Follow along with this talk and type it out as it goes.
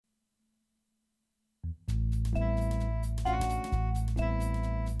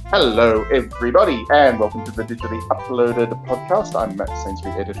Hello, everybody, and welcome to the Digitally Uploaded podcast. I'm Matt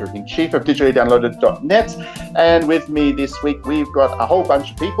Sainsbury, editor-in-chief of digitallydownloaded.net, and with me this week we've got a whole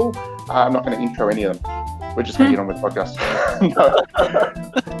bunch of people. I'm not going to intro any of them. We're just going to get on with the podcast.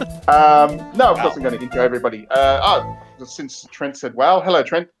 No, of course I'm going to intro everybody. Since Trent said wow, hello,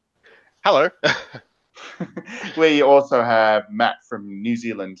 Trent. Hello. We also have Matt from New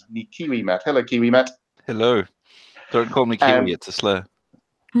Zealand, Kiwi Matt. Hello, Kiwi Matt. Hello. Don't call me Kiwi, it's a slur.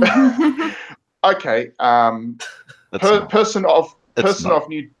 Okay. Person of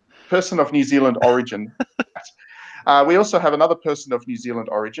New Zealand origin. We also have another person of New Zealand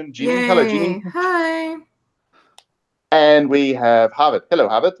origin, Ginny. Yay. Hello, Ginny. Hi. And we have Harvard. Hello,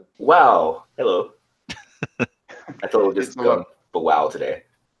 Harvard. Wow. Hello. I thought we'd just go for wow today.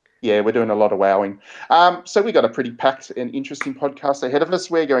 Yeah, we're doing a lot of wowing. So we got a pretty packed and interesting podcast ahead of us.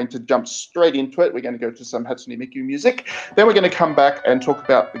 We're going to jump straight into it. We're going to go to some Hatsune Miku music. Then we're going to come back and talk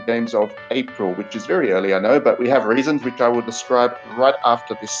about the games of April, which is very early, I know, but we have reasons which I will describe right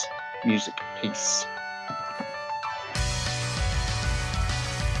after this music piece.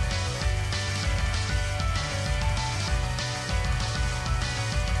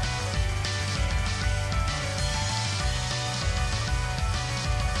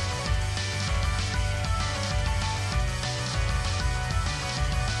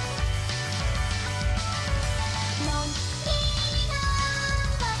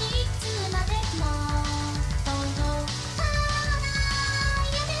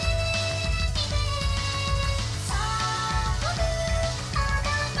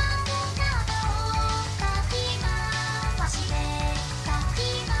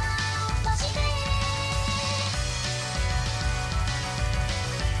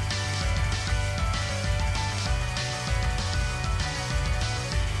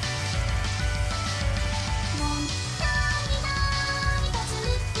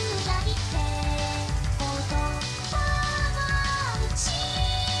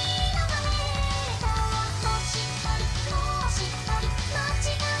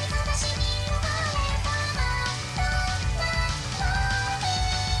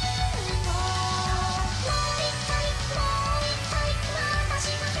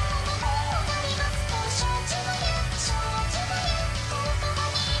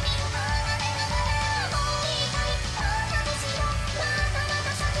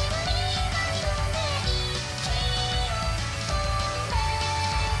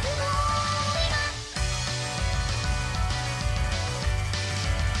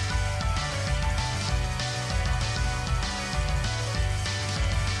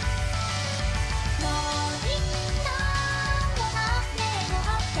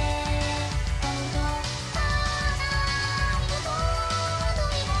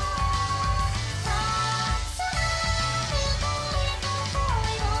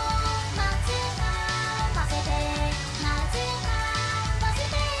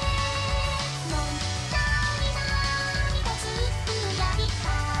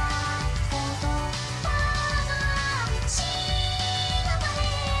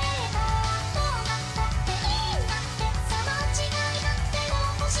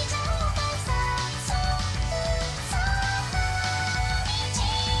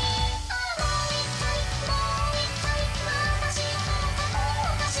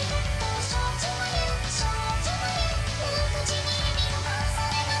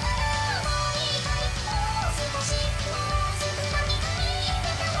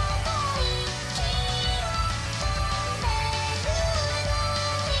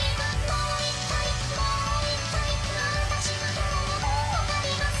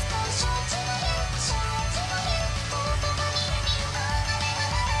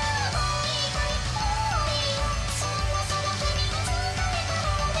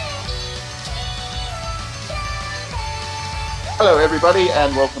 Hello, everybody,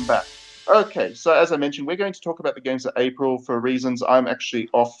 and welcome back. Okay, so as I mentioned, we're going to talk about the games of April for reasons. I'm actually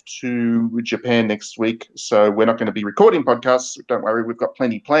off to Japan next week, so we're not going to be recording podcasts. Don't worry, we've got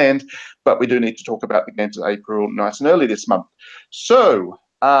plenty planned, but we do need to talk about the games of April nice and early this month. So,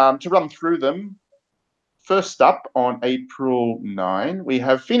 to run through them, first up on April 9, we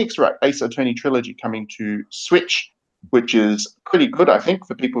have Phoenix Wright Ace Attorney Trilogy coming to Switch, which is pretty good, I think,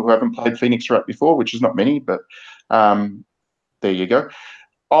 for people who haven't played Phoenix Wright before, which is not many, but there you go.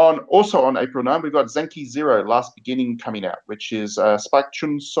 Also on April 9, we've got Zenki Zero Last Beginning coming out, which is a Spike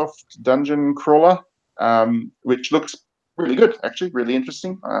Chunsoft dungeon crawler, which looks really good, actually, really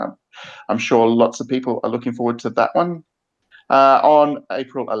interesting. I'm sure lots of people are looking forward to that one. On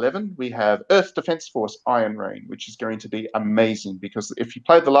April 11, we have Earth Defense Force Iron Rain, which is going to be amazing because if you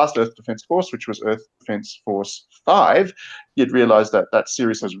played the last Earth Defense Force, which was Earth Defense Force 5, you'd realize that that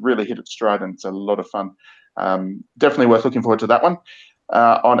series has really hit its stride and it's a lot of fun. Definitely worth looking forward to that one.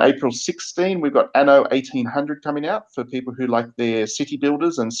 On April 16, we've got Anno 1800 coming out for people who like their city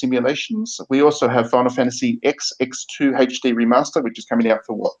builders and simulations. We also have Final Fantasy X X2 HD Remaster, which is coming out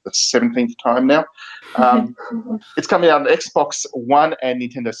for the 17th time now. It's coming out on Xbox One and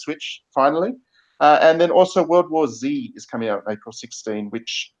Nintendo Switch, finally. And then also World War Z is coming out on April 16,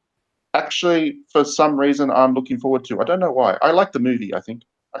 which actually, for some reason, I'm looking forward to. I don't know why. I like the movie, I think.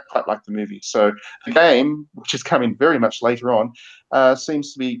 I quite like the movie. So the game, which is coming very much later on,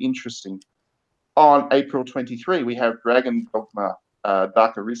 seems to be interesting. On April 23, we have Dragon Dogma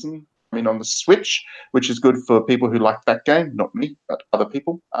Dark Arisen coming on the Switch, which is good for people who like that game. Not me, but other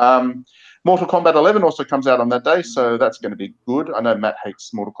people. Mortal Kombat 11 also comes out on that day, so that's going to be good. I know Matt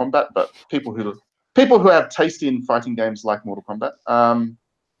hates Mortal Kombat, but people who have taste in fighting games like Mortal Kombat.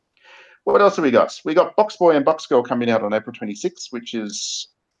 What else have we got? We got Box Boy and Box Girl coming out on April 26,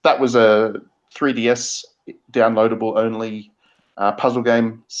 that was a 3DS downloadable only puzzle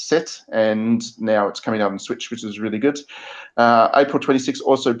game set, and now it's coming out on Switch, which is really good. April 26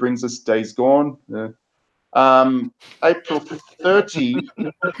 also brings us Days Gone. April 30.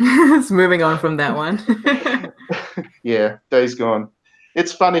 It's moving on from that one. Yeah, Days Gone.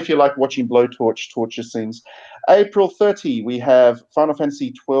 It's fun if you like watching blowtorch torture scenes. April 30, we have Final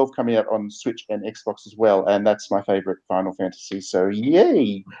Fantasy 12 coming out on Switch and Xbox as well, and that's my favorite Final Fantasy, so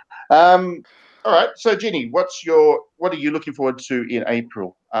yay. All right, so Ginny, what are you looking forward to in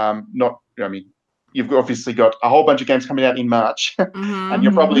April? You've obviously got a whole bunch of games coming out in March, and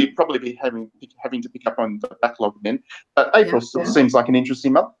you'll probably be having to pick up on the backlog then. But April still seems like an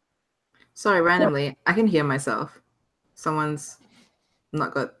interesting month. Sorry, randomly, I can hear myself. Someone's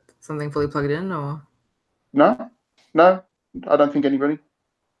not got something fully plugged in, or? No, I don't think anybody.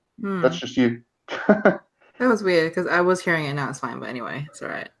 That's just you. That was weird because I was hearing it, now it's fine, but anyway, it's all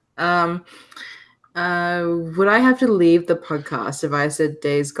right. Would I have to leave the podcast if I said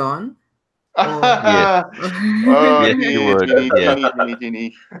Days Gone? Yeah. Oh, Yeah, you would.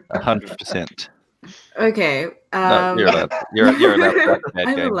 Ginny. 100%. Okay. No, you're allowed. You're allowed to like bad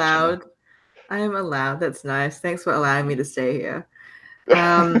I'm games, allowed. I am allowed. That's nice. Thanks for allowing me to stay here.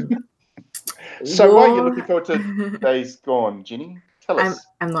 So why are you looking forward to Days Gone, Ginny? Tell us.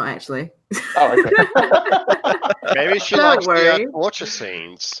 I'm not actually. Oh, okay. Maybe she likes the torture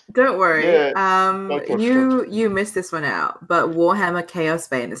scenes. Don't worry. Yeah, you missed this one out, but Warhammer Chaos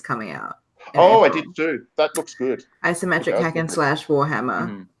Bane is coming out. Oh, I did too. That looks good. Isometric hack and slash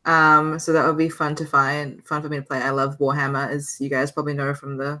Warhammer. So that would be fun for me to play. I love Warhammer, as you guys probably know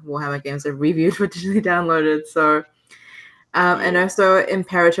from the Warhammer games I've reviewed for digitally downloaded. So, and also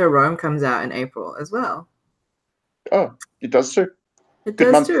Imperator Rome comes out in April as well. Oh, it does too. It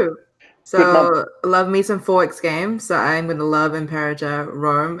does too. So love me some 4X games. So I'm going to love Imperator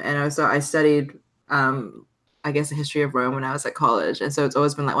Rome, and also I studied I guess the history of Rome when I was at college, and so it's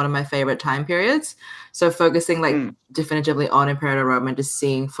always been like one of my favorite time periods. So focusing definitively on Imperator Rome and just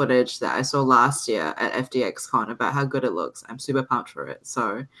seeing footage that I saw last year at FDX Con about how good it looks, I'm super pumped for it.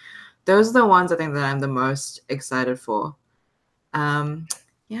 So those are the ones I think that I'm the most excited for.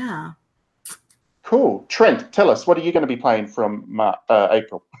 Yeah. Cool. Trent, tell us, what are you going to be playing from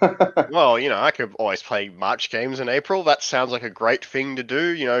April? Well, I could always play March games in April. That sounds like a great thing to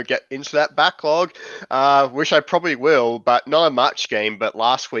do, get into that backlog, which I probably will, but not a March game, but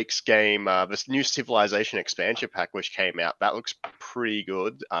last week's game, this new Civilization expansion pack, which came out, that looks pretty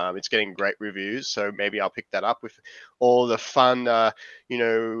good. It's getting great reviews, so maybe I'll pick that up with all the fun,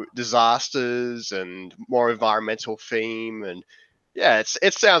 disasters and more environmental theme, and yeah,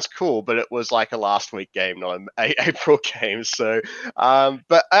 it sounds cool, but it was like a last week game, not an April game. So,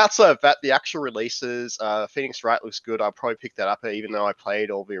 but outside of that, the actual releases, Phoenix Wright looks good. I'll probably pick that up, even though I played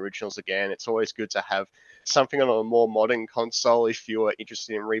all the originals again. It's always good to have something on a more modern console if you are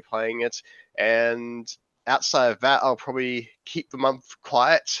interested in replaying it. And outside of that, I'll probably keep the month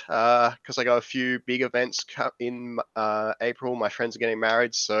quiet because I got a few big events in April. My friends are getting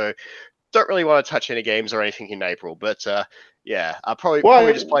married, so don't really want to touch any games or anything in April, but yeah, I'll probably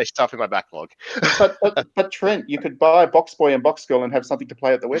just play stuff in my backlog. but Trent, you could buy Box Boy and Box Girl and have something to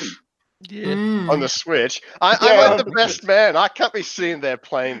play at the wedding. Yeah. On the Switch. I'm like the best man. I can't be sitting there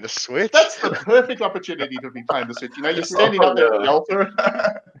playing the Switch. That's the perfect opportunity to be playing the Switch. You're standing up there at the altar.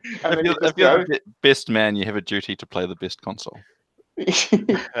 And then if you're the best man, you have a duty to play the best console.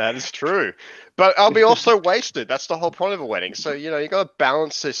 That is true. But I'll be also wasted. That's the whole point of a wedding. So, you got to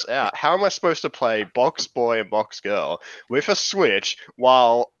balance this out. How am I supposed to play Box Boy and Box Girl with a Switch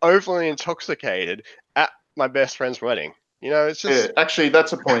while overly intoxicated at my best friend's wedding? It's just... Yeah, actually,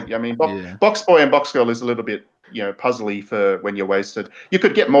 that's a point. I mean, Yeah. Box Boy and Box Girl is a little bit, puzzly for when you're wasted. You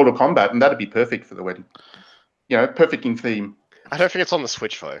could get Mortal Kombat, and that'd be perfect for the wedding. Perfect in theme. I don't think it's on the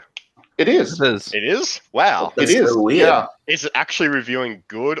Switch, though. It is. It is. It is? Wow. That's It is. so weird. Yeah. Is it actually reviewing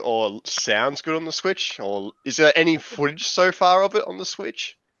good or sounds good on the Switch? Or is there any footage so far of it on the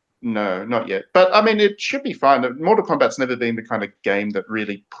Switch? No, not yet. But I mean, it should be fine. Mortal Kombat's never been the kind of game that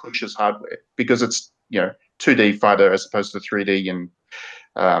really pushes hardware because it's 2D fighter as opposed to 3D, and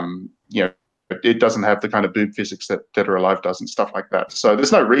it doesn't have the kind of boob physics that Dead or Alive does and stuff like that. So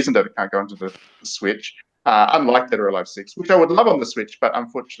there's no reason that it can't go into the Switch. Unlike Dead or Alive 6, which I would love on the Switch, but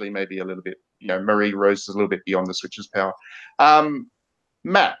unfortunately maybe a little bit, Marie Rose is a little bit beyond the Switch's power.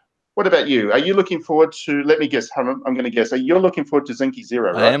 Matt, what about you? Are you looking forward to, let me guess, I'm going to guess, you're looking forward to Zenki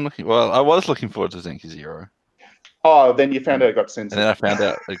Zero, right? I was looking forward to Zenki Zero. Oh, then you found out it got censored. And then I found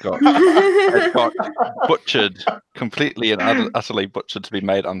out it got butchered, completely and utterly butchered to be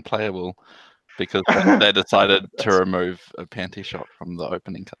made unplayable because they decided to remove a panty shot from the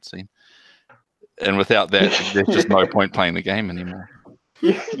opening cutscene. And without that, there's just no point playing the game anymore.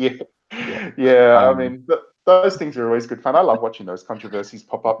 I mean, those things are always good fun. I love watching those controversies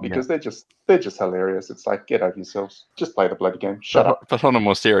pop up because they're just hilarious. It's like, get over yourselves, just play the bloody game. Shut up. But on a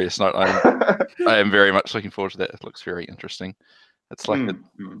more serious note, I am very much looking forward to that. It looks very interesting. It's like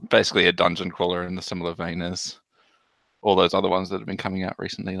basically a dungeon crawler in the similar vein as all those other ones that have been coming out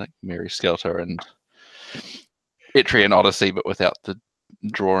recently, like Mary Skelter and Etrian Odyssey, but without the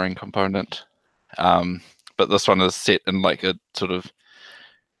drawing component. But this one is set in like a sort of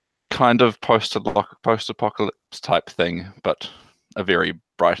kind of post-apocalypse type thing, but a very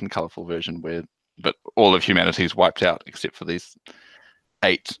bright and colorful version but all of humanity is wiped out except for these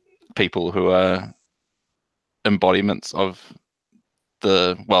 8 people who are embodiments of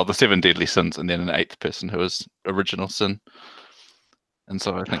the 7 deadly sins, and then an 8th person who is original sin. And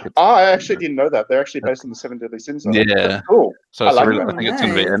so I think it's... I actually didn't know that. They're actually based on the 7 deadly sins. Yeah. That's cool. So I think it's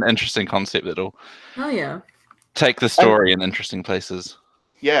going to be an interesting concept that'll take the story in interesting places.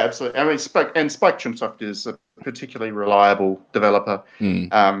 Yeah, absolutely. I mean, Spike Chunsoft is a particularly reliable developer,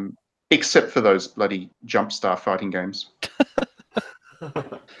 except for those bloody Jumpstar fighting games.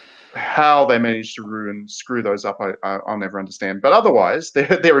 How they managed to screw those up, I'll never understand. But otherwise,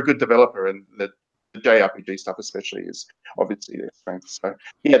 they're a good developer, and the JRPG stuff especially is obviously their strength. So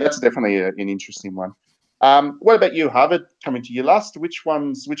yeah, that's definitely an interesting one. What about you, Harvard? Coming to you last, which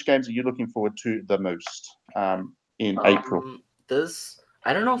games are you looking forward to the most in April?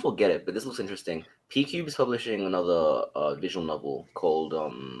 I don't know if we'll get it, but this looks interesting. P-Cube is publishing another visual novel called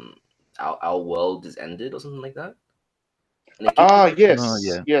Our World is Ended or something like that. Yes.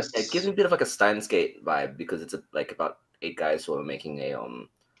 It gives me a bit of like a Steins Gate vibe because it's about 8 guys who are making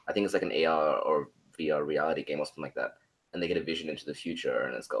I think it's like an AR or VR reality game or something like that, and they get a vision into the future,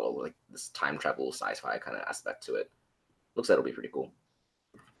 and it's got all like this time travel sci-fi kind of aspect to it. Looks like it'll be pretty cool.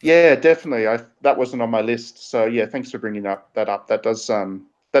 Yeah, definitely. That wasn't on my list, so yeah, thanks for bringing that up. That does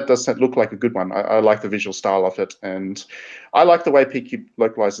look like a good one. I like the visual style of it, and I like the way P-Cube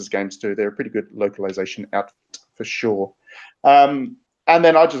localizes games too. They're a pretty good localization outfit for sure. And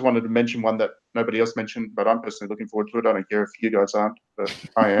then I just wanted to mention one that nobody else mentioned, but I'm personally looking forward to it. I don't care if you guys aren't, but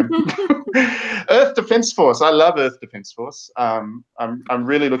I am. Earth Defense Force. I love Earth Defense Force. I'm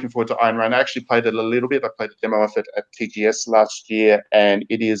really looking forward to Iron Rain. I actually played it a little bit. I played a demo of it at TGS last year, and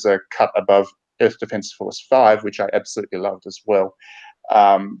it is a cut above Earth Defense Force 5, which I absolutely loved as well.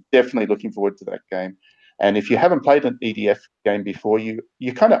 Definitely looking forward to that game. And if you haven't played an EDF game before, you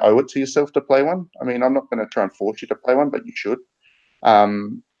kind of owe it to yourself to play one. I mean, I'm not going to try and force you to play one, but you should.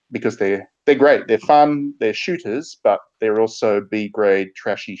 Because they're great. They're fun. They're shooters, but they're also B-grade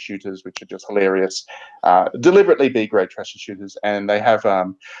trashy shooters, which are just hilarious. Deliberately B-grade trashy shooters, and they have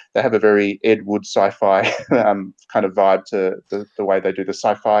a very Ed Wood sci-fi kind of vibe to the way they do the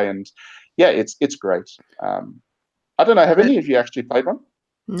sci-fi, and yeah, it's great. I don't know. Have any of you actually played one?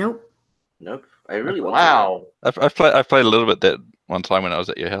 Nope. I really want to. I've played a little bit that one time when I was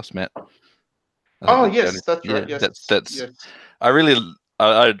at your house, Matt. Oh yes, that's right. Yes, that's. Yes.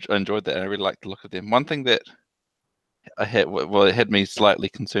 I enjoyed that, and I really liked the look of them. One thing that it had me slightly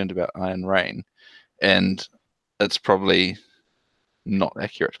concerned about Iron Rain, and it's probably not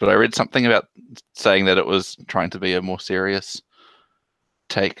accurate, but I read something about saying that it was trying to be a more serious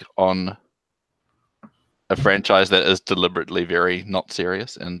take on a franchise that is deliberately very not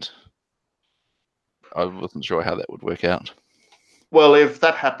serious, and I wasn't sure how that would work out. Well, if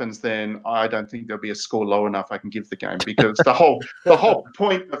that happens, then I don't think there'll be a score low enough I can give the game, because the whole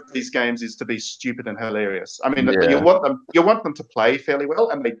point of these games is to be stupid and hilarious. I mean, Yeah. you want them to play fairly well,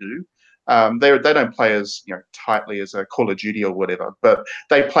 and they do. They don't play as tightly as a Call of Duty or whatever, but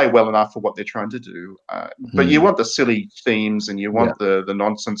they play well enough for what they're trying to do. But you want the silly themes, and you want the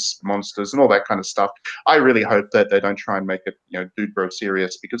nonsense monsters and all that kind of stuff. I really hope that they don't try and make it Dude Bro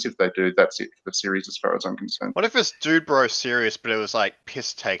serious, because if they do, that's it for the series as far as I'm concerned. What if it's Dude Bro serious, but it was like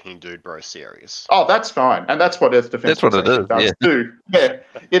piss taking Dude Bro serious? Oh, that's fine, and that's what Earth Defense That's what it is, does yeah. too. Yeah,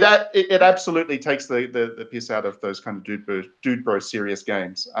 it absolutely takes the piss out of those kind of dude bro serious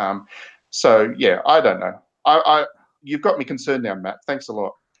games. So yeah, I don't know. You've got me concerned now, Matt. Thanks a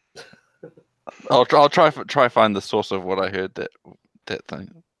lot. I'll try find the source of what I heard that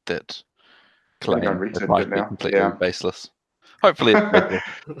claim. Go and research It might it be now. completely Yeah. baseless. Hopefully, it's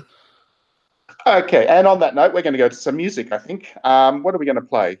baseless. Okay, and on that note, we're going to go to some music, I think. What are we going to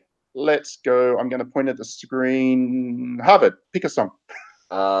play? Let's go. I'm going to point at the screen. Harvard, pick a song.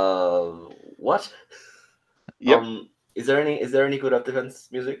 What? Yep. Is there any good Earth Defense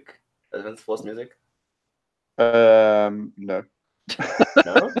music? Defense Force music? No. No.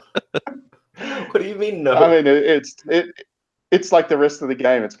 What do you mean no? I mean, it's like the rest of the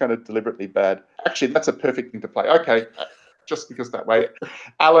game. It's kind of deliberately bad. Actually, that's a perfect thing to play. Okay, just because that way,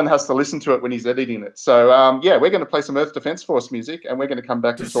 Alan has to listen to it when he's editing it. So yeah, we're going to play some Earth Defense Force music, and we're going to come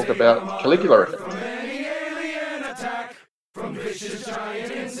back and talk about Caligula Effect. From any alien attack, from vicious giant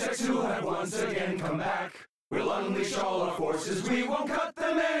insects who have once again come back. We'll unleash all our forces, we won't cut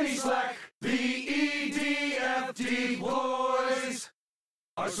them any slack. The EDF deploys.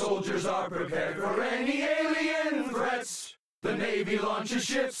 Our soldiers are prepared for any alien threats. The Navy launches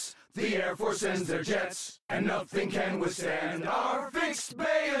ships, the Air Force sends their jets, and nothing can withstand our fixed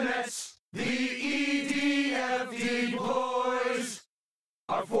bayonets. The EDF deploys.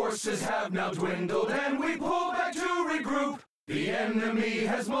 Our forces have now dwindled and we pull back to regroup. The enemy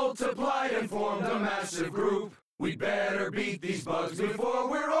has multiplied and formed a massive group. We'd better beat these bugs before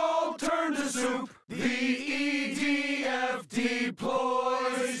we're all turned to soup. The EDF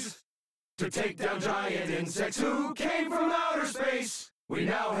deploys to take down giant insects who came from outer space. We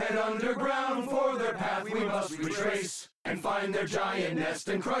now head underground, for their path we must retrace, and find their giant nest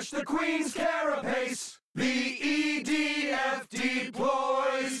and crush the Queen's carapace. The EDF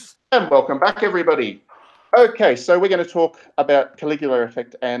deploys. And welcome back, everybody. Okay, so we're going to talk about Caligula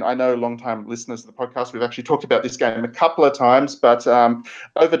Effect, and I know long-time listeners of the podcast, we've actually talked about this game a couple of times, but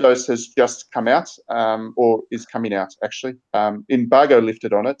Overdose has just come out, or is coming out, actually. Embargo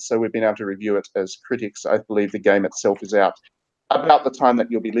lifted on it, so we've been able to review it as critics. I believe the game itself is out about the time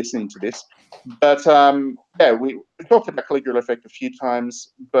that you'll be listening to this. But yeah, we talked about Caligula Effect a few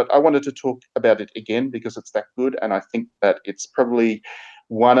times, but I wanted to talk about it again because it's that good, and I think that it's probably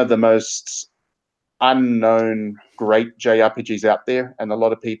one of the most unknown great JRPGs out there, and a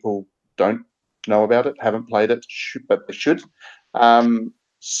lot of people don't know about it, haven't played it, but they should.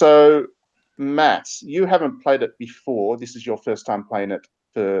 So, Matt, you haven't played it before. This is your first time playing it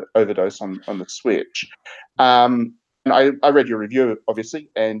for Overdose on the Switch. And I read your review, obviously,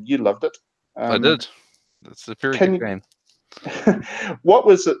 and you loved it. I did. It's a very good game. What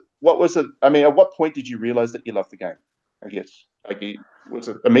was it? I mean, at what point did you realize that you loved the game? I guess. Was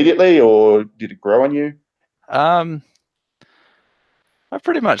it immediately, or did it grow on you? I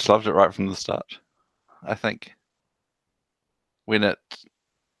pretty much loved it right from the start. I think when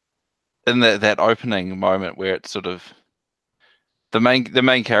in that opening moment where it's sort of the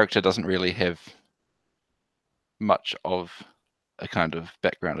main character doesn't really have much of a kind of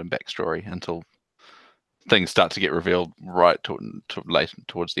background and backstory until things start to get revealed right late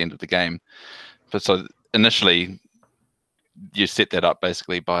towards the end of the game. But so initially, you set that up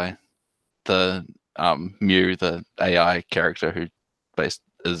basically by the Mew, the AI character who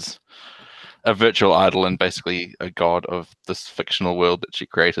is a virtual idol and basically a god of this fictional world that she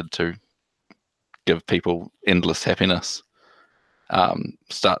created to give people endless happiness.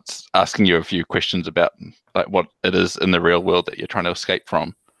 Starts asking you a few questions about like what it is in the real world that you're trying to escape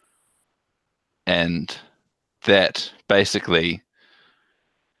from, and that basically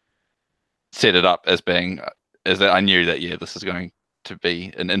set it up as being is that I knew that this is going to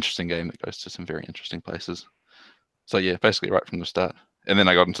be an interesting game that goes to some very interesting places. So yeah, basically right from the start. And then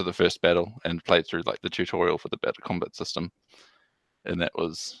I got into the first battle and played through like the tutorial for the battle combat system, and that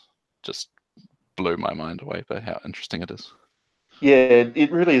was just blew my mind away by how interesting it is. Yeah,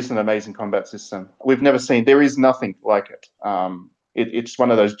 it really is an amazing combat system. We've never seen. There is nothing like it. It's one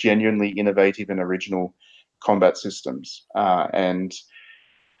of those genuinely innovative and original combat systems, and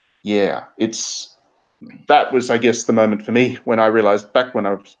yeah, it's that was, I guess, the moment for me when I realized, back when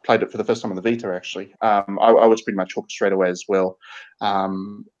I played it for the first time on the Vita, actually, I was pretty much hooked straight away as well.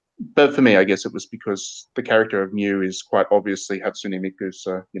 But for me, I guess it was because the character of Mew is quite obviously Hatsune Miku,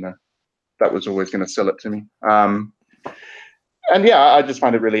 so, that was always going to sell it to me. And yeah, I just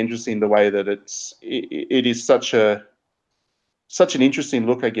find it really interesting the way that it is such an interesting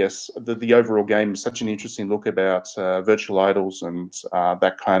look, I guess. The overall game is such an interesting look about virtual idols and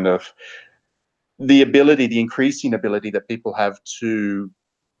that kind of the increasing ability that people have to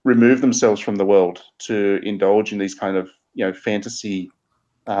remove themselves from the world, to indulge in these kind of fantasy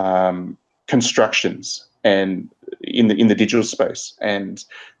constructions and in the digital space. And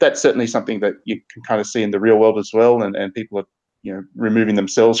that's certainly something that you can kind of see in the real world as well. And people are removing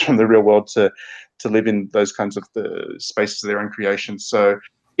themselves from the real world to live in those kinds of the spaces of their own creation. So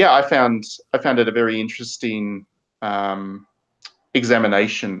yeah, I found it a very interesting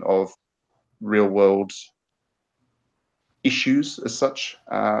examination of real world issues as such.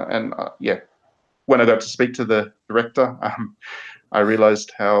 And when I got to speak to the director, I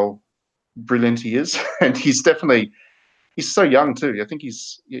realized how brilliant he is. And he's so young too. I think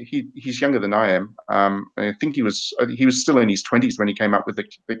he's younger than I am. I think he was still in his 20s when he came up with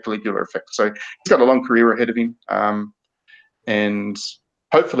the Caligula effect. So he's got a long career ahead of him. And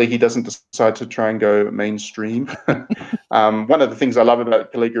hopefully he doesn't decide to try and go mainstream. One of the things I love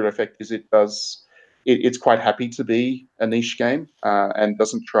about Caligula effect is it's quite happy to be a niche game and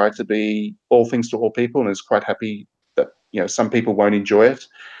doesn't try to be all things to all people, and is quite happy that some people won't enjoy it.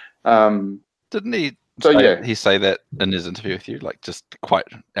 Didn't he? So he say that in his interview with you, like just quite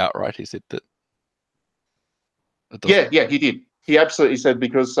outright. He said that. Yeah, he did. He absolutely said,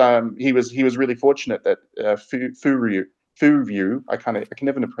 because he was really fortunate that Furuview, I can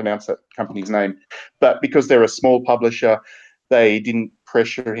never pronounce that company's name, but because they're a small publisher, they didn't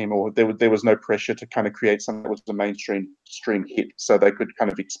pressure him, or there was no pressure to kind of create something that was a mainstream hit, so they could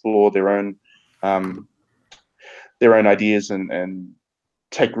kind of explore their own ideas and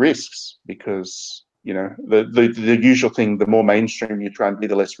take risks, because the usual thing, the more mainstream you try and be,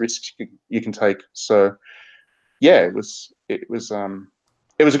 the less risks you can take. So yeah, it was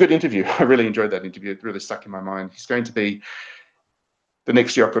a good interview. I really enjoyed that interview. It really stuck in my mind. He's going to be the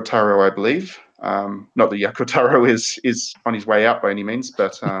next Yoko Taro, I believe. Not that Yoko Taro is on his way out by any means,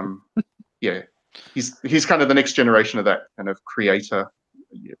 but yeah, he's kind of the next generation of that kind of creator,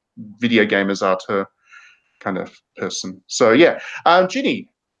 video gamers auteur kind of person. So yeah, Ginny,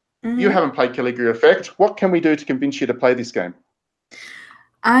 you haven't played Caligula Effect. What can we do to convince you to play this game?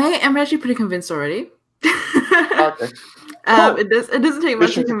 I am actually pretty convinced already. Okay. Cool. It doesn't take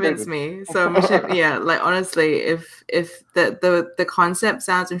much to convince me. So like honestly, if the concept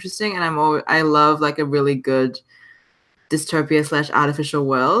sounds interesting, and I love like a really good dystopia / artificial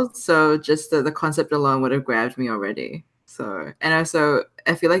world. So just the concept alone would have grabbed me already. So, and also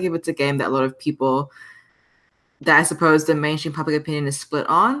I feel like if it's a game that a lot of people, that I suppose the mainstream public opinion is split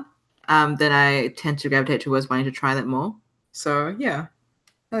on, then I tend to gravitate towards wanting to try that more. So yeah.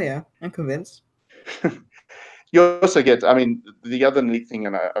 Oh yeah, I'm convinced. You also get, I mean, the other neat thing,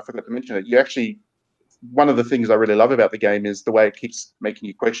 and I forgot to mention it, you actually, one of the things I really love about the game is the way it keeps making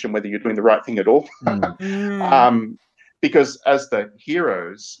you question whether you're doing the right thing at all. Because as the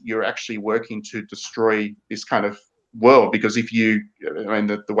heroes, you're actually working to destroy this kind of world. Because if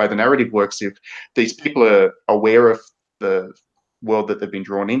the way the narrative works, if these people are aware of the world that they've been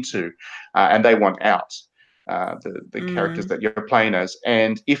drawn into and they want out, the characters that you're playing as,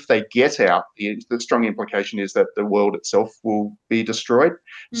 and if they get out, the strong implication is that the world itself will be destroyed.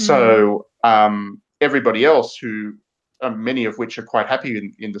 So everybody else, who many of which are quite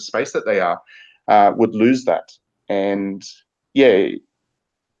happy in the space that they are, would lose that. And yeah,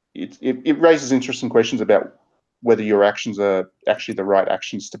 it raises interesting questions about whether your actions are actually the right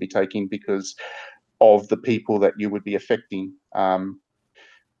actions to be taking because of the people that you would be affecting.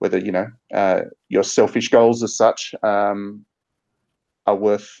 Whether your selfish goals as such are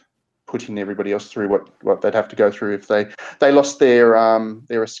worth putting everybody else through what they'd have to go through if they lost their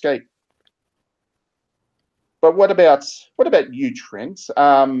escape. But what about you, Trent?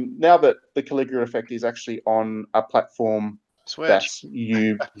 Now that the Caligula Effect is actually on a platform Switch. that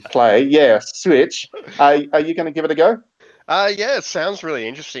you play, Switch, are you going to give it a go? Yeah, it sounds really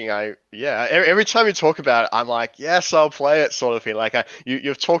interesting. Every time you talk about it, I'm like, yes, I'll play it, sort of thing. Like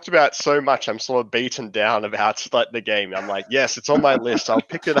you've talked about it so much, I'm sort of beaten down about like the game. I'm like, yes, it's on my list. I'll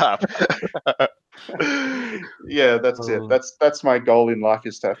pick it up. Yeah, that's it. That's my goal in life,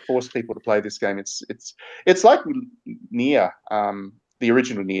 is to force people to play this game. It's like Nier, the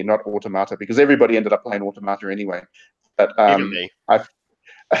original Nier, not Automata, because everybody ended up playing Automata anyway. But even me.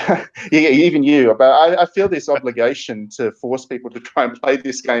 Yeah, even you. But I feel this obligation to force people to try and play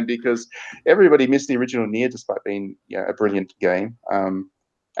this game because everybody missed the original Nier, despite being a brilliant game.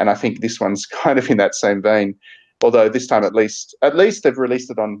 And I think this one's kind of in that same vein. Although this time, at least they've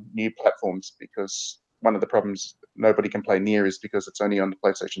released it on new platforms, because one of the problems nobody can play Nier is because it's only on the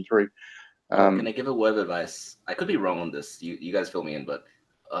PlayStation 3. Can I give a word of advice? I could be wrong on this. You guys fill me in, but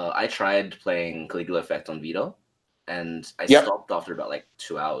I tried playing Caligula Effect on Vita, and I stopped after about like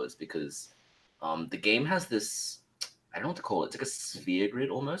 2 hours because the game has this, I don't know what to call it. It's like a sphere grid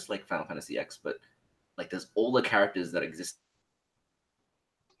almost, like Final Fantasy X, but like there's all the characters that exist.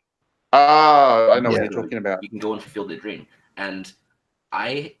 I know what you're talking about. You can go and fulfill their dream, and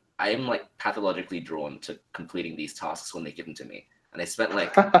I am like pathologically drawn to completing these tasks when they give them to me, and I spent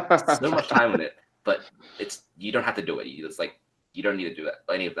like so much time on it. But you don't have to do it. It's like you don't need to do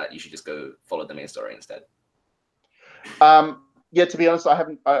any of that. You should just go follow the main story instead. Yeah, to be honest,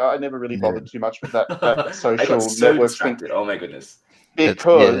 I never really bothered too much with that social I got so network distracted. thing. Oh my goodness!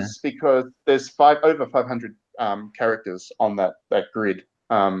 Because there's over 500 characters on that grid.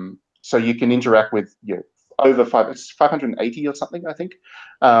 So you can interact with over 580 or something, I think.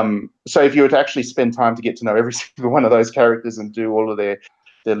 So if you were to actually spend time to get to know every single one of those characters and do all of their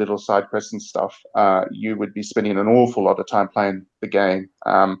little side quests and stuff, you would be spending an awful lot of time playing the game.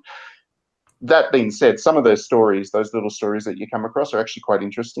 That being said, some of those little stories that you come across, are actually quite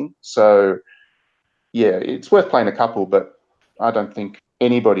interesting. So yeah, it's worth playing a couple, but I don't think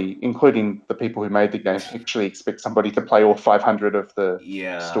anybody, including the people who made the game, actually expect somebody to play all 500 of the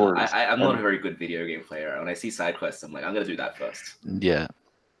stories. I'm not a very good video game player. When I see side quests, I'm like, I'm going to do that first. Yeah.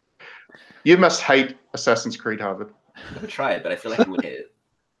 You must hate Assassin's Creed, Harvard. I'm going to try it, but I feel like I would hate it.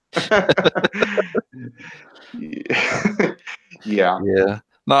 Yeah. Yeah.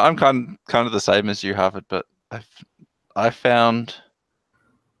 No, I'm kind of the same as you, Harvard, but I found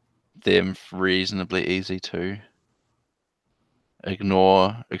them reasonably easy to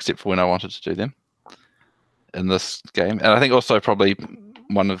ignore, except for when I wanted to do them in this game. And I think also probably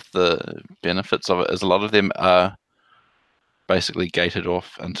one of the benefits of it is a lot of them are basically gated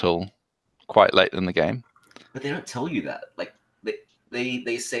off until quite late in the game. But they don't tell you that. Like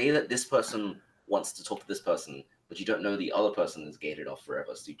they say that this person wants to talk to this person, but you don't know the other person is gated off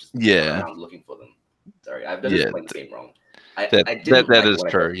forever, so you just go around looking for them. Sorry, I've done this game wrong. That is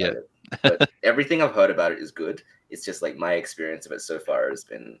true, yeah. But everything I've heard about it is good. It's just like my experience of it so far has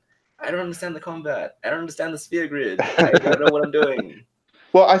been, I don't understand the combat. I don't understand the sphere grid. I don't know what I'm doing.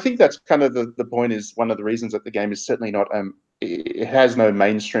 Well, I think that's kind of the point, is one of the reasons that the game is certainly not, it has no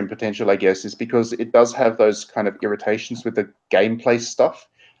mainstream potential, I guess, is because it does have those kind of irritations with the gameplay stuff.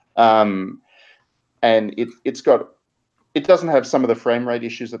 And it doesn't have some of the frame rate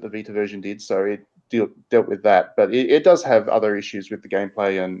issues that the Vita version did, so it dealt with that. But it does have other issues with the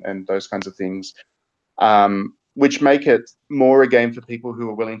gameplay and those kinds of things, which make it more a game for people who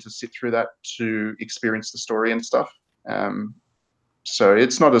are willing to sit through that to experience the story and stuff. So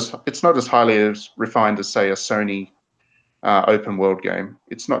it's not as highly as refined as, say, a Sony open world game.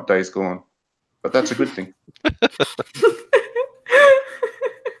 It's not Days Gone, but that's a good thing.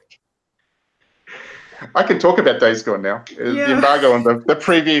 I can talk about Days Gone now. Yeah. The embargo on the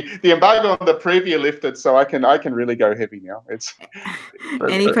preview lifted, so I can really go heavy now. It's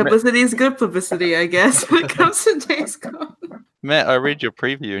any publicity is good publicity, I guess, when it comes to Days Gone. Matt, I read your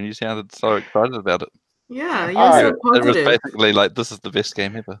preview and you sounded so excited about it. Yeah, you're so positive. It was basically like, this is the best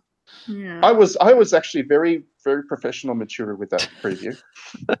game ever. Yeah. I was actually very, very professional, mature with that preview.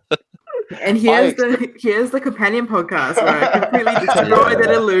 And here's the companion podcast where I completely destroy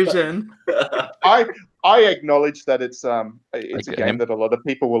that illusion. I acknowledge that it's a game that a lot of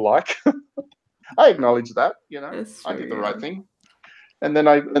people will like. I acknowledge that, I did the right thing, and then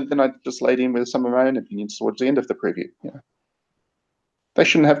I just laid in with some of my own opinions towards the end of the preview. They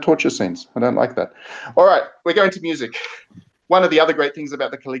shouldn't have torture scenes. I don't like that. All right, we're going to music. One of the other great things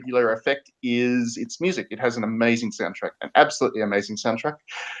about the Caligula Effect is its music. It has an amazing soundtrack, an absolutely amazing soundtrack.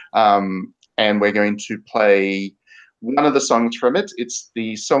 And we're going to play one of the songs from it. It's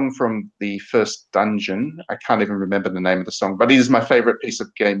the song from the first dungeon. I can't even remember the name of the song, but it is my favorite piece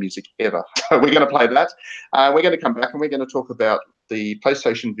of game music ever. So we're going to play that. We're going to come back and we're going to talk about the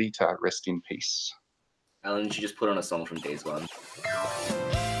PlayStation Vita, rest in peace. Alan, you should just put on a song from Days Gone.「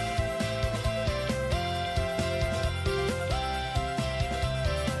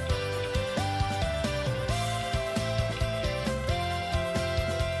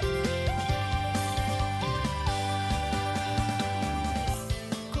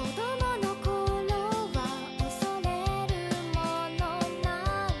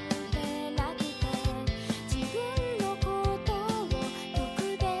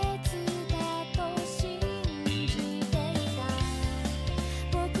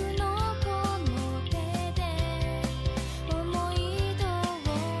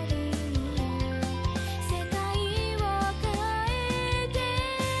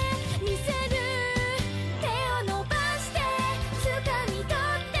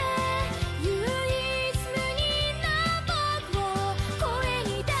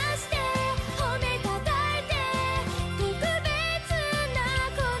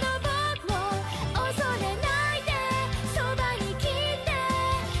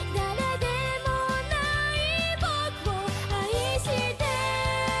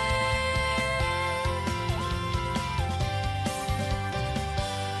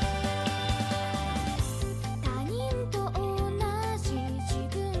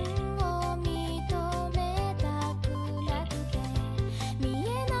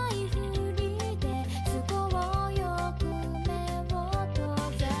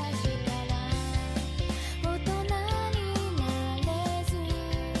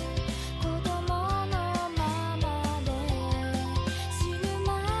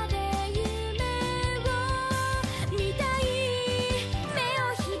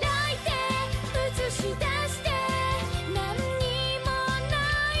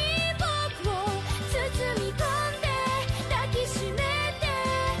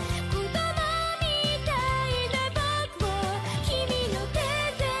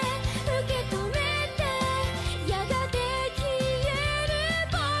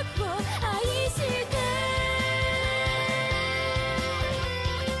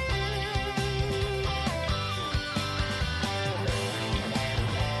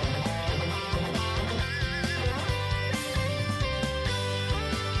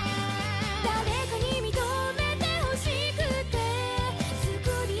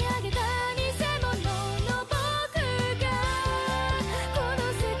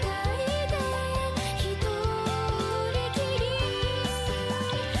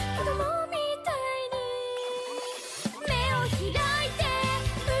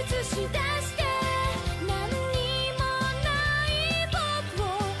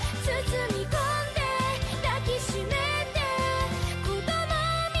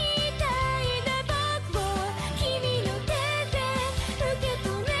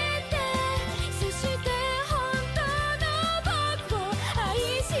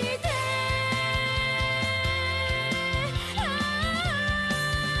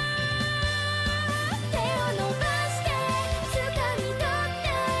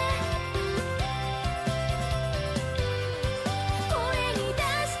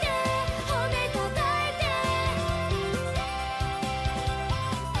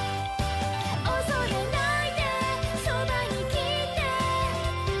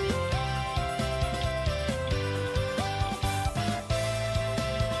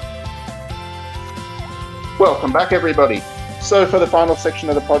Welcome back, everybody. So for the final section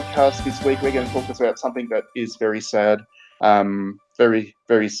of the podcast this week, we're going to talk about something that is very sad. Very,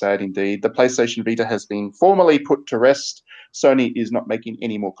 very sad indeed. The PlayStation Vita has been formally put to rest. Sony is not making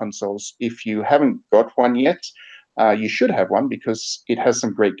any more consoles. If you haven't got one yet, you should have one because it has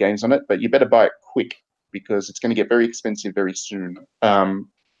some great games on it, but you better buy it quick because it's going to get very expensive very soon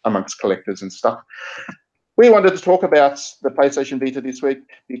amongst collectors and stuff. We wanted to talk about the PlayStation Vita this week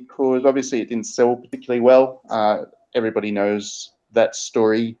because obviously it didn't sell particularly well. Everybody knows that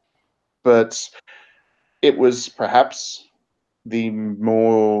story, but it was perhaps the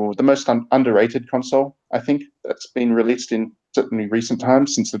most underrated console, I think, that's been released in certainly recent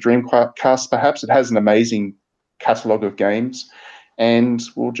times, since the Dreamcast perhaps. It has an amazing catalogue of games, and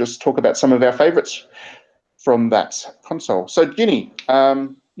we'll just talk about some of our favourites from that console. So, Ginny,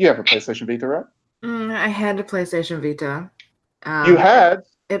 you have a PlayStation Vita, right? I had a PlayStation Vita. You had?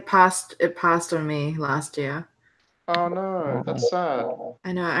 It passed on me last year. Oh no, that's sad.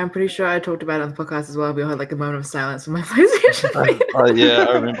 I know. I'm pretty sure I talked about it on the podcast as well. We all had like a moment of silence for my PlayStation Vita. Oh yeah,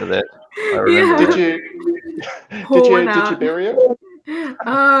 I remember that. Did you bury it?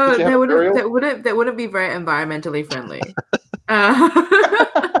 That wouldn't be very environmentally friendly.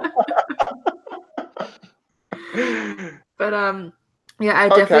 But yeah, I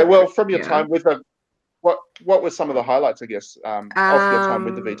definitely. Okay, well, from your time with the, what were some of the highlights, I guess, of your time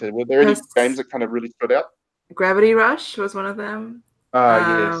with the Vita? Were there any games that kind of really stood out? Gravity Rush was one of them.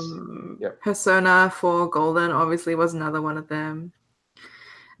 Yes. Yep. Persona 4 Golden obviously was another one of them.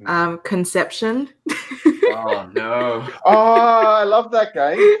 Conception. Oh no! Oh, I love that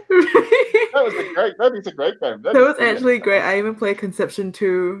game. That is a great game. That was actually great. I even played Conception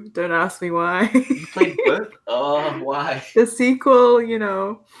 2. Don't ask me why. You played both? Oh, why? The sequel, you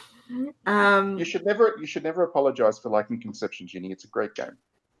know. You should never apologize for liking Conception, Ginny. It's a great game.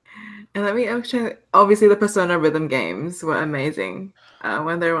 And let me actually, obviously the Persona rhythm games were amazing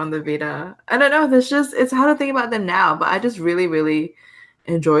when they were on the Vita. I don't know, it's hard to think about them now, but I just really, really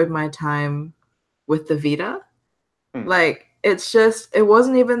enjoyed my time with the Vita. Like, it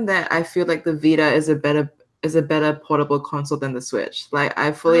wasn't even that I feel like the Vita is a better portable console than the Switch. Like,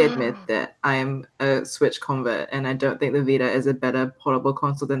 I fully admit that I am a Switch convert and I don't think the Vita is a better portable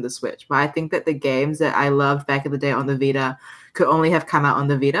console than the Switch. But I think that the games that I loved back in the day on the Vita could only have come out on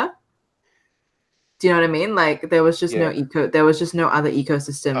the Vita. Do you know what I mean? Like, there was just no other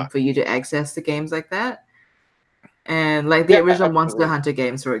ecosystem for you to access the games like that. And like the original Monster Hunter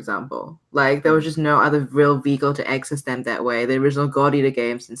games, for example, like there was just no other real vehicle to access them that way. The original God Eater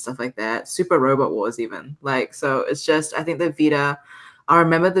games and stuff like that, Super Robot Wars even. Like, so it's just, I think the Vita, I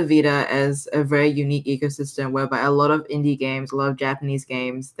remember the Vita as a very unique ecosystem whereby a lot of indie games, a lot of Japanese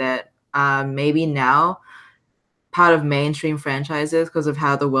games that are maybe now part of mainstream franchises because of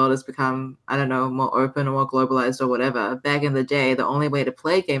how the world has become, I don't know, more open or more globalized or whatever. Back in the day, the only way to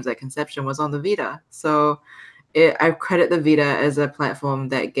play games like Conception was on the Vita. So I credit the Vita as a platform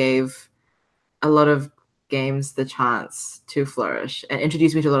that gave a lot of games the chance to flourish and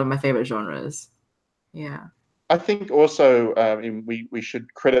introduced me to a lot of my favorite genres. Yeah. I think also we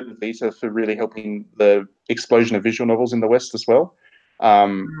should credit the Vita for really helping the explosion of visual novels in the West as well.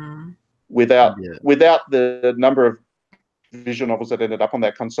 Without the number of visual novels that ended up on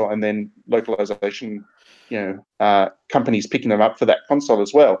that console and then localization, companies picking them up for that console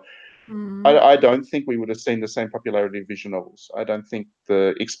as well, I don't think we would have seen the same popularity of visual novels. I don't think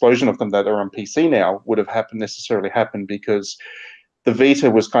the explosion of them that are on PC now would have necessarily happened because the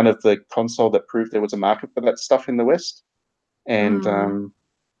Vita was kind of the console that proved there was a market for that stuff in the West. And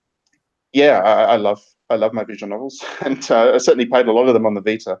I love my visual novels, and I certainly played a lot of them on the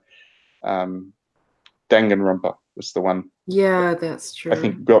Vita. Danganronpa was the one. Yeah, that's true. I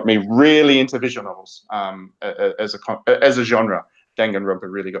think got me really into visual novels as a genre. Danganronpa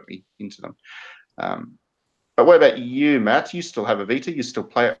really got me into them. But what about you, Matt? You still have a Vita? You still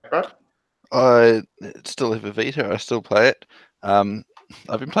play it, right? I still have a Vita. I still play it. I've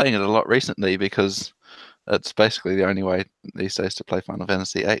been playing it a lot recently because it's basically the only way these days to play Final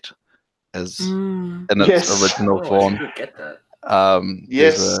Fantasy VIII in its original form. I get that.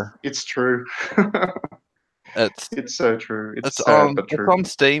 Yes, it's true. It's so true. It's sad, but true. It's on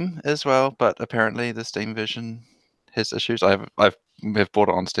Steam as well, but apparently the Steam version has issues. I've bought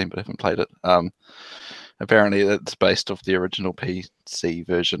it on Steam, but I haven't played it. Apparently, it's based off the original PC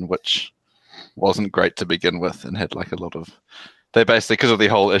version, which wasn't great to begin with, and had like a lot of. They basically, because of the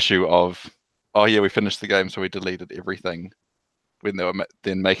whole issue of, we finished the game, so we deleted everything. When they were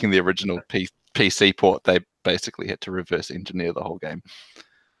then making the original PC port, they basically had to reverse engineer the whole game.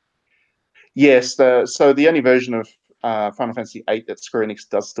 Yes, so the only version of Final Fantasy VIII that Square Enix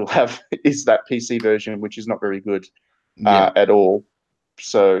does still have is that PC version, which is not very good at all.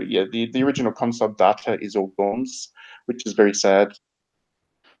 So yeah, the original console data is all gone, which is very sad.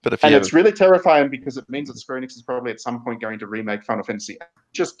 But if it's really terrifying because it means that Square Enix is probably at some point going to remake Final Fantasy. I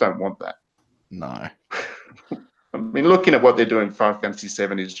just don't want that. No. I mean, looking at what they're doing, Final Fantasy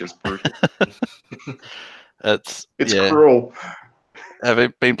VII is just brutal. It's cruel.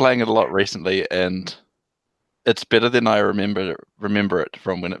 I've been playing it a lot recently, and it's better than I remember it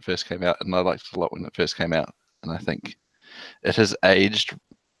from when it first came out, and I liked it a lot when it first came out, and I think it has aged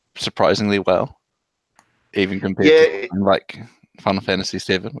surprisingly well, even compared to like Final Fantasy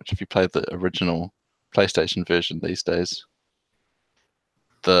VII, which if you play the original PlayStation version these days,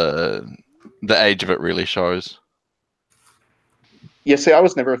 the age of it really shows. Yeah, see, I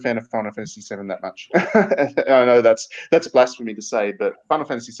was never a fan of Final Fantasy VII that much. I know that's blasphemy to say, but Final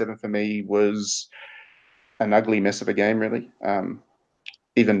Fantasy VII for me was an ugly mess of a game, really.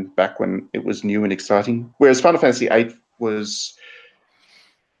 Even back when it was new and exciting. Whereas Final Fantasy VIII was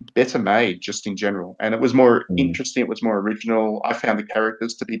better made, just in general, and it was more interesting. It was more original. I found the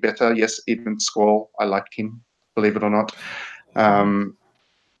characters to be better. Yes, even Squall, I liked him, believe it or not.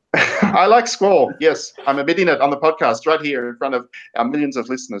 I like Squall. Yes, I'm admitting it on the podcast right here in front of our millions of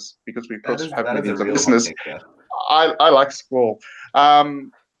listeners, because we of course have millions of listeners. I like Squall.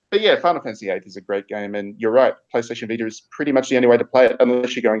 But yeah, Final Fantasy VIII is a great game, and you're right. PlayStation Vita is pretty much the only way to play it,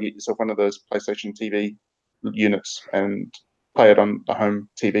 unless you go and get yourself one of those PlayStation TV units and play it on the home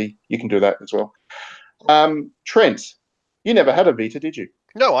TV. You can do that as well. Trent, you never had a Vita, did you?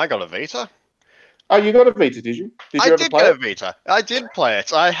 No, I got a Vita. Oh, you got a Vita, did you? Did you I did get a Vita. I did play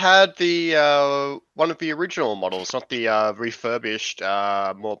it. I had the one of the original models, not the refurbished,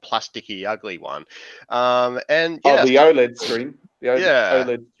 more plasticky, ugly one. And yeah, the OLED screen.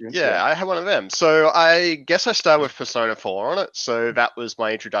 OLED screen. Yeah, I had one of them. So I guess I started with Persona 4 on it. So that was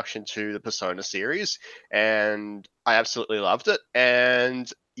my introduction to the Persona series, and I absolutely loved it.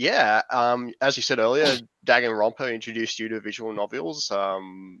 And yeah, as you said earlier, Danganronpa introduced you to visual novels.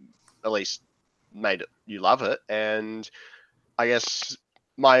 At least made you love it, and I guess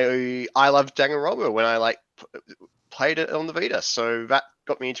I loved Danganronpa when I played it on the Vita, so that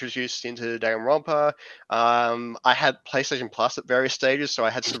got me introduced into Danganronpa. I had PlayStation Plus at various stages, so I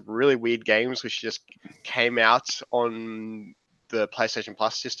had some really weird games which just came out on the PlayStation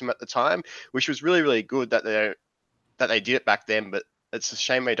Plus system at the time, which was really, really good that they did it back then. But it's a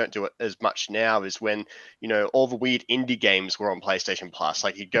shame they don't do it as much now, is when, all the weird indie games were on PlayStation Plus.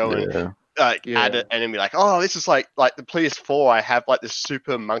 Like, you go and add it and then be like, oh, this is like the PS4, I have like this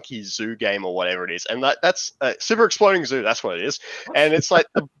Super Monkey Zoo game or whatever it is. And that's Super Exploding Zoo, that's what it is. And it's like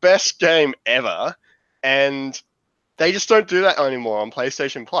the best game ever. And they just don't do that anymore on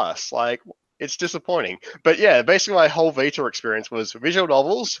PlayStation Plus. Like, it's disappointing. But yeah, basically my whole Vita experience was visual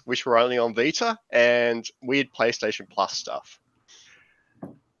novels, which were only on Vita, and weird PlayStation Plus stuff.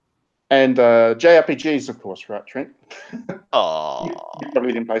 And JRPGs, of course, right, Trent? Oh, you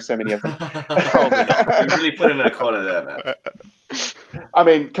probably didn't play so many of them. Probably not. You really put him in a corner there, man. I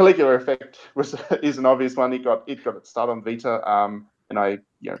mean, Caligula Effect is an obvious one. It got its start on Vita, and I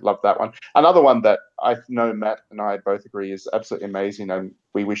love that one. Another one that I know Matt and I both agree is absolutely amazing, and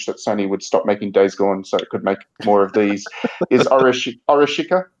we wish that Sony would stop making Days Gone so it could make more of these, is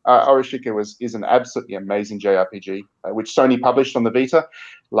Orishika. Orishika is an absolutely amazing JRPG, which Sony published on the Vita.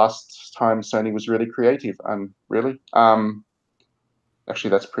 Last time Sony was really creative, really. Actually,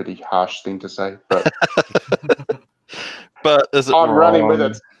 that's a pretty harsh thing to say, but but is it I'm wrong? running with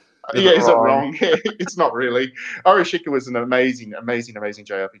it. Is it wrong? wrong? It's not really. Orishika was an amazing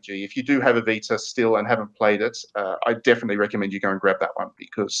JRPG. If you do have a Vita still and haven't played it, I definitely recommend you go and grab that one,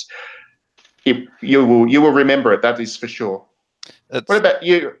 because you will remember it. That is for sure. What about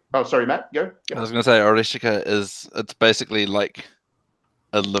you? Oh, sorry, Matt. Go. I was going to say Orishika it's basically like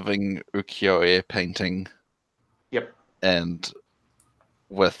a living ukiyo-e painting. Yep. And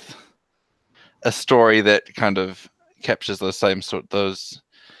with a story that kind of captures that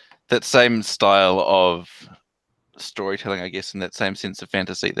same style of storytelling, I guess, and that same sense of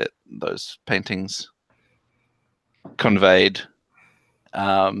fantasy that those paintings conveyed,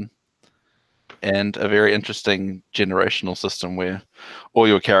 and a very interesting generational system where all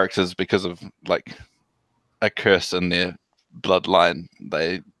your characters, because of like a curse in their bloodline,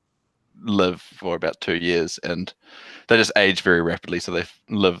 they live for about 2 years, and they just age very rapidly, so they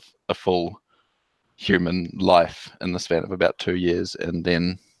live a full human life in the span of about 2 years, and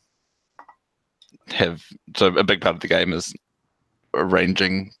then so a big part of the game is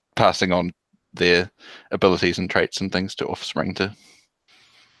passing on their abilities and traits and things to offspring to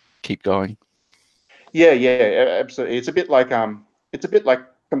keep going. Yeah, absolutely. It's a bit like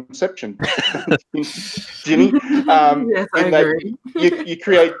Conception, Ginny. Yes, I agree. You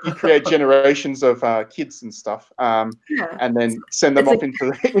create generations of kids and stuff, Yeah. and then send them off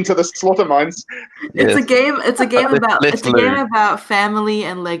into the slaughter mines. It's a game. It's a game about. Let's It's a game lose. about family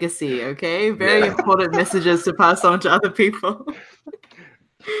and legacy. Okay, very important messages to pass on to other people.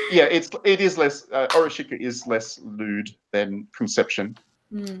 Yeah, it is less. Orishika is less lewd than Conception,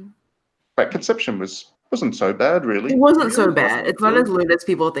 but Conception wasn't so bad, really. It wasn't so bad. It's not as lewd as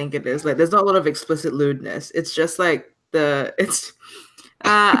people think it is. Like, there's not a lot of explicit lewdness. It's just like it's.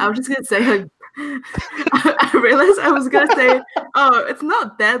 I was just gonna say, like, I realized I was gonna say, oh, it's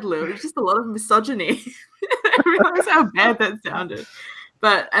not that lewd. It's just a lot of misogyny. I realized how bad that sounded.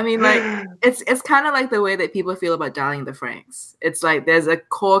 But I mean, like, it's kind of like the way that people feel about Darling in the Franxx. It's like there's a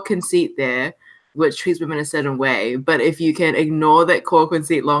core conceit there which treats women a certain way, but if you can ignore that core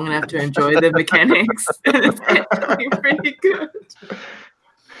conceit long enough to enjoy the mechanics, it's actually pretty good.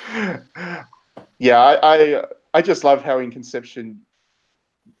 Yeah, I just love how in Conception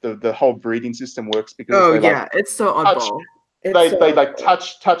the whole breeding system works because it's so oddball. They like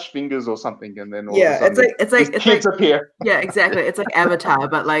touch fingers or something, and then all of a sudden it's like kids appear. Yeah, exactly. It's like Avatar,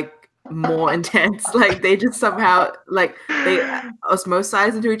 but like more intense. Like they just somehow like they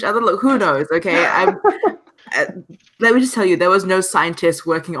osmosize into each other. Look, who knows? Okay, let me just tell you, there was no scientist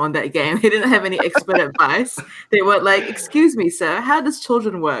working on that game. They didn't have any expert advice. They were like, "Excuse me, sir, how does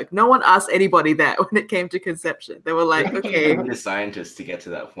children work?" No one asked anybody that when it came to Conception. They were like, "Okay." The scientists to get to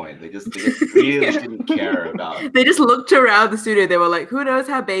that point, they just really didn't care about. They just looked around the studio. They were like, "Who knows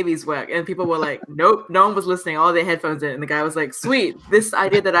how babies work?" And people were like, "Nope." No one was listening. All their headphones in, and the guy was like, "Sweet, this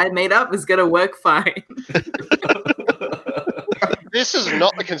idea that I made up is gonna work fine." This is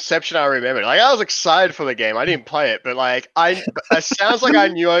not the Conception I remember. Like, I was excited for the game. I didn't play it, but like, it sounds like I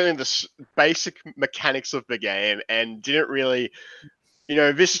knew only the basic mechanics of the game and didn't really,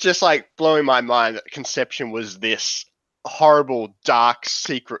 this is just like blowing my mind that Conception was this horrible, dark,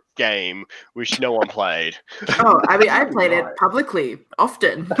 secret game which no one played. Oh, I mean, I played it publicly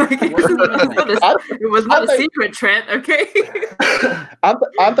often. Like, it was not a secret, Trent. Okay.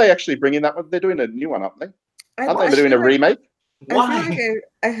 Aren't they actually bringing that one? They're doing a new one, aren't they? Aren't they doing a remake? I feel like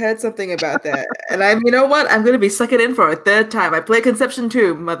I heard something about that. And you know what? I'm going to be sucking in for a third time. I play Conception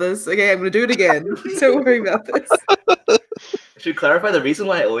 2, mothers. Okay, I'm going to do it again. Don't worry about this. To clarify, the reason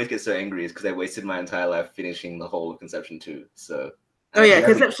why I always get so angry is because I wasted my entire life finishing the whole of Conception 2. So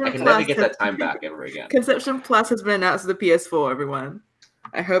Conception I can never get that time back ever again. Conception Plus has been announced to the PS4, everyone.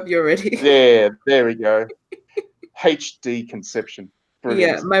 I hope you're ready. Yeah, there we go. HD Conception.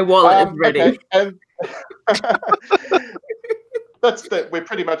 Brilliant. Yeah, my wallet is ready. Okay. And we're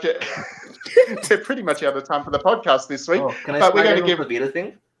pretty much out of time for the podcast this week. Oh, can I we're going to give a beta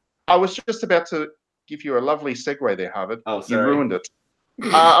thing? I was just about to give you a lovely segue there, Harvard. Oh, sorry. You ruined it.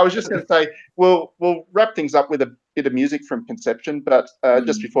 I was just going to say we'll wrap things up with a bit of music from Conception, but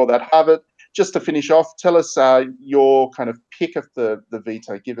just before that, Harvard, just to finish off, tell us your kind of pick of the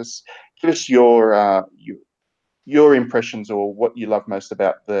Vita. Give us your impressions or what you love most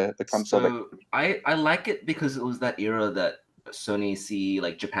about the console. So I like it because it was that era that Sony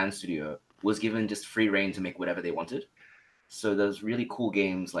like Japan studio was given just free reign to make whatever they wanted. So there's really cool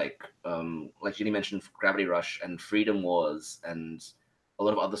games like Jenny mentioned, Gravity Rush and Freedom Wars, and a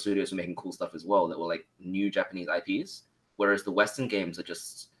lot of other studios are making cool stuff as well that were like new Japanese IPs. Whereas the Western games are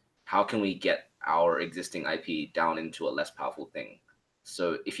just, how can we get our existing IP down into a less powerful thing?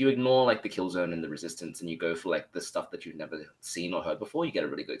 So if you ignore like the Killzone and the Resistance and you go for like the stuff that you've never seen or heard before, you get a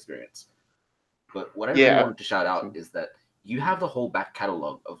really good experience. But what I really wanted to shout out is that you have the whole back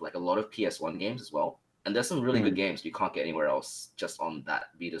catalog of like a lot of PS1 games as well. And there's some really good games you can't get anywhere else just on that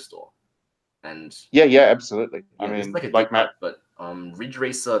Vita store. And yeah, absolutely. Yeah, I mean, it's like Matt, but Ridge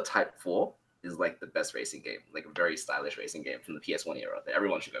Racer Type 4 is like the best racing game, like a very stylish racing game from the PS1 era that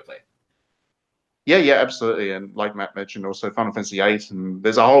everyone should go play. Yeah, absolutely. And like Matt mentioned, also Final Fantasy VIII, and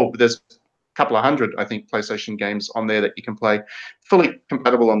there's a couple of hundred, I think, PlayStation games on there that you can play, fully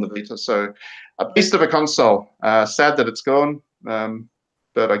compatible on the Vita. So a beast of a console. Sad that it's gone,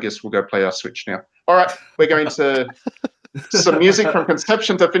 but I guess we'll go play our Switch now. All right, we're going to some music from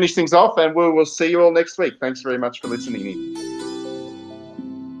Conception to finish things off, and we will see you all next week. Thanks very much for listening in.